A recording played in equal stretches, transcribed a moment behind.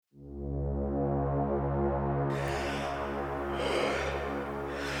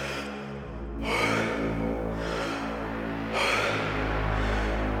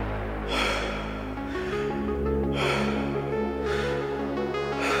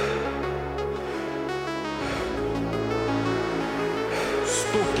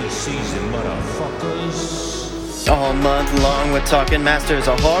season, motherfuckers. All month long we're talking masters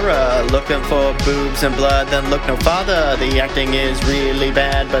of horror, looking for boobs and blood, then look no farther. The acting is really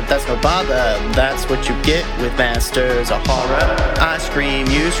bad, but that's no bother. That's what you get with masters of horror. I scream,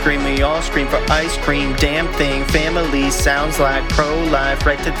 you scream, we all scream for ice cream. Damn thing, family sounds like pro-life,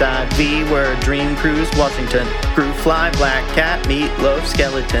 right to die. V-word, dream cruise, Washington. Groove fly, black cat, meatloaf,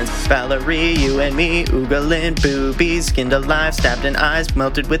 skeletons. Valerie, you and me, oogling boobies, skinned alive, stabbed in eyes,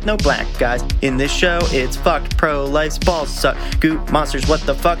 melted with no black guys. In this show, it's fucked, pro-life's balls suck. Goop monsters, what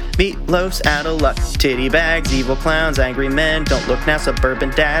the fuck? Meatloaf's out of luck. Titty bags, evil clowns, angry men. Don't look now, suburban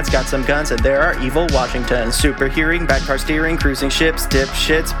dads got some guns, and there are evil Washingtons. Super hearing, bad car steering, cruising ships,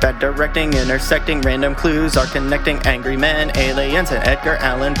 dipshits, bad directing, intersecting, random clues are connecting. Angry men, aliens, and Edgar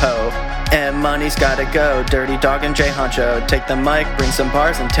Allan Poe. And money's gotta go. Dirty Dog and Jay Honcho. Take the mic, bring some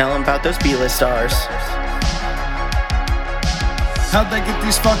bars, and tell them about those B-list stars. How'd they get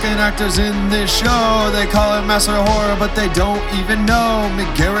these fucking actors in this show? They call it Master of Horror, but they don't even know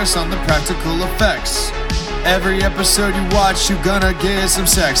Mick Garris on the practical effects. Every episode you watch, you gonna get some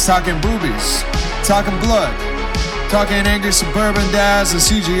sex. Talking boobies, talking blood, talking angry suburban dads and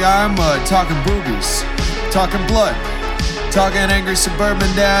CGI mud. Talking boobies, talking blood, talking angry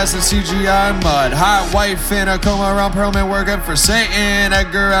suburban dads and CGI mud. Hot wife in a coma around Perlman working for Satan.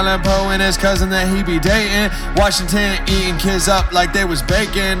 Edgar Allan Poe and his cousin that he be dating. Washington eating kids up like they was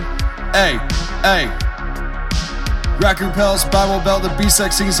bacon. Ay, ay. Raccoon pelts, Bible belt, the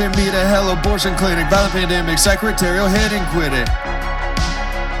B-sex scenes in me to hell, abortion clinic, violent pandemic, secretarial hit and quit it.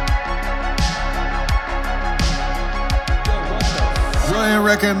 Wouldn't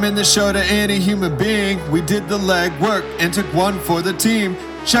recommend the show to any human being. We did the legwork and took one for the team.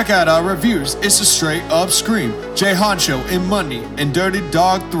 Check out our reviews, it's a straight up scream. Jay Honcho and Money and Dirty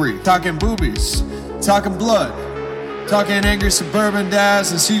Dog 3. Talking boobies, talking blood, talking angry suburban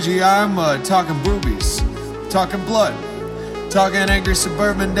dads and CGI mud. Talking boobies, talking blood, talking angry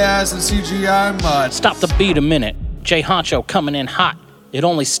suburban dads and CGI mud. Stop the beat a minute. Jay Honcho coming in hot. It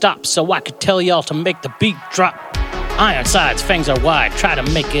only stops so I could tell y'all to make the beat drop. Ironsides, fangs are wide, try to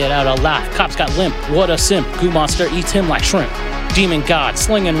make it out alive. Cops got limp, what a simp. Goo Monster eats him like shrimp. Demon God,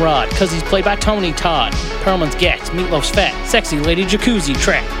 slinging rod, cause he's played by Tony Todd. Perlman's gacked, Meatloaf's fat, sexy lady jacuzzi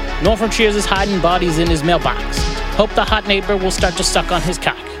track. Norm from Cheers is hiding bodies in his mailbox. Hope the hot neighbor will start to suck on his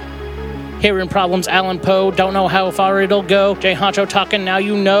cock. Hearing problems, Allan Poe, don't know how far it'll go. Jay Honcho talking, now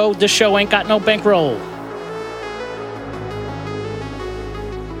you know, this show ain't got no bankroll.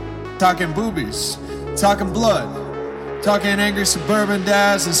 Talking boobies, talking blood, talking angry suburban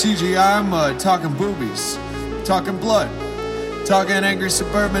dads and CGI mud. Talking boobies, talking blood, talking angry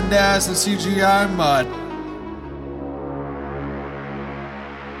suburban dads and CGI mud.